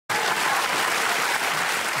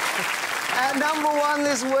At number one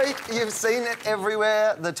this week, you've seen it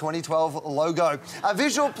everywhere, the 2012 logo. A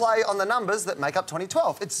visual play on the numbers that make up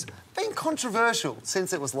 2012. It's been controversial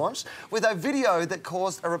since it was launched, with a video that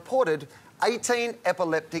caused a reported 18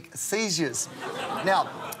 epileptic seizures. Now,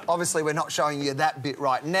 obviously we're not showing you that bit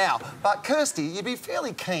right now, but Kirsty, you'd be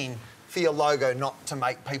fairly keen for your logo not to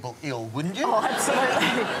make people ill, wouldn't you? Oh,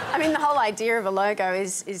 absolutely. I mean, the whole idea of a logo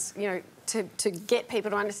is you know, to get people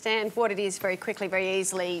to understand what it is very quickly, very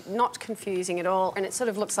easily, not confusing at all. And it sort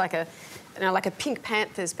of looks like a, you know, like a pink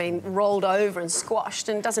panther's been rolled over and squashed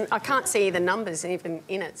and doesn't... I can't see the numbers even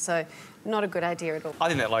in it, so not a good idea at all. I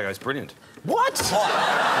think that logo's brilliant. What? That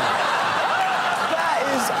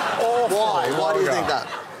is awful. Why? Why do you think that?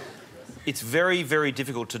 It's very, very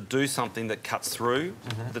difficult to do something that cuts through,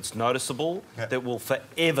 that's noticeable, that will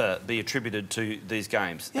forever be attributed to these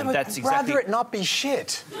games. Yeah, and but that's exactly... rather it not be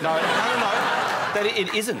shit. No. That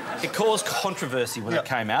it isn't. It caused controversy when it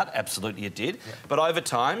came out. Absolutely it did. But over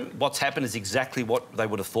time, what's happened is exactly what they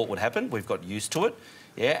would have thought would happen. We've got used to it.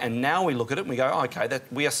 Yeah, and now we look at it and we go, oh, OK,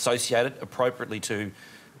 that we associate it appropriately to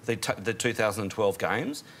the 2012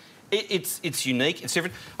 games. It's unique, it's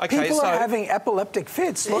different. Okay, people are having epileptic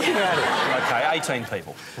fits looking at it. OK, 18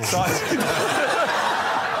 people.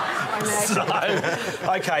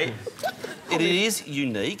 OK, it is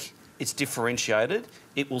unique, it's differentiated,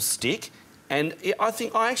 it will stick, and I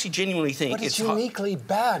actually genuinely think but it's uniquely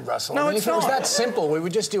bad, Russell. No, I mean, if it was that simple, we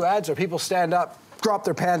would just do ads where people stand up, drop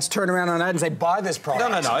their pants, turn around on an ad and say, buy this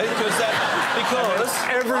product. No, because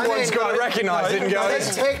everyone's got to recognise it and go...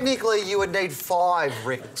 Technically, you would need 5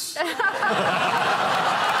 rings. True.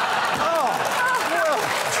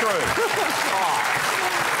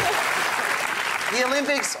 The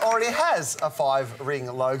Olympics already has a 5-ring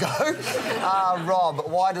logo. Rob,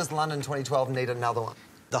 why does London 2012 need another one?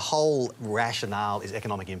 The whole rationale is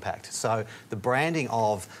economic impact. So the branding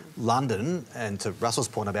of London, and to Russell's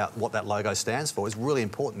point about what that logo stands for, is really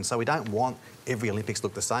important. So we don't want every Olympics to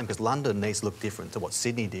look the same, because London needs to look different to what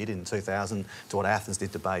Sydney did in 2000, to what Athens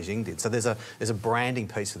did, to Beijing did. So there's a branding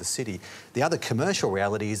piece for the city. The other commercial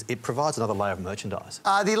reality is it provides another layer of merchandise.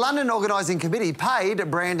 The London Organising Committee paid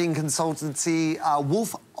branding consultancy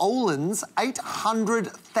Wolf Olins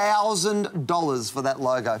 $800,000 for that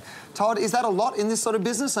logo. Todd, is that a lot in this sort of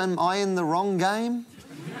business? Am I in the wrong game?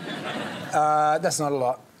 That's not a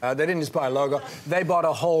lot. They didn't just buy a logo. They bought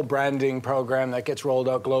a whole branding program that gets rolled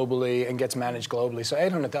out globally and gets managed globally. So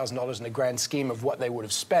 $800,000 in the grand scheme of what they would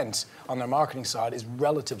have spent on their marketing side is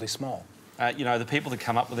relatively small. You know, the people that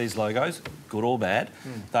come up with these logos, good or bad,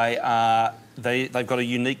 they've got a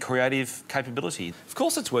unique creative capability. Of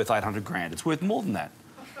course it's worth 800 grand. It's worth more than that.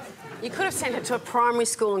 You could have sent it to a primary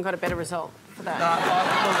school and got a better result for that.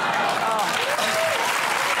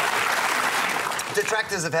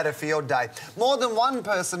 Detractors have had a field day. More than one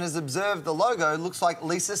person has observed the logo looks like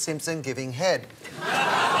Lisa Simpson giving head.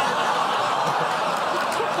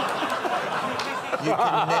 You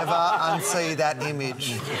can never unsee that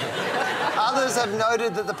image. Others have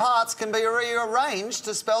noted that the parts can be rearranged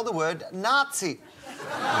to spell the word Nazi.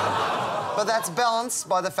 But that's balanced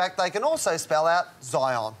by the fact they can also spell out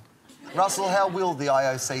Zion. Russell, how will the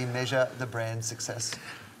IOC measure the brand's success?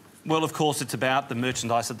 Well, of course, it's about the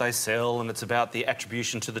merchandise that they sell and it's about the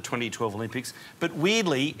attribution to the 2012 Olympics. But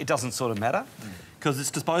weirdly, it doesn't sort of matter because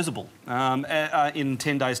it's disposable. In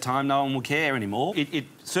 10 days' time, no one will care anymore. It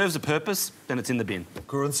serves a purpose, then it's in the bin.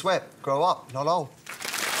 Gruen Sweat, grow up, not old.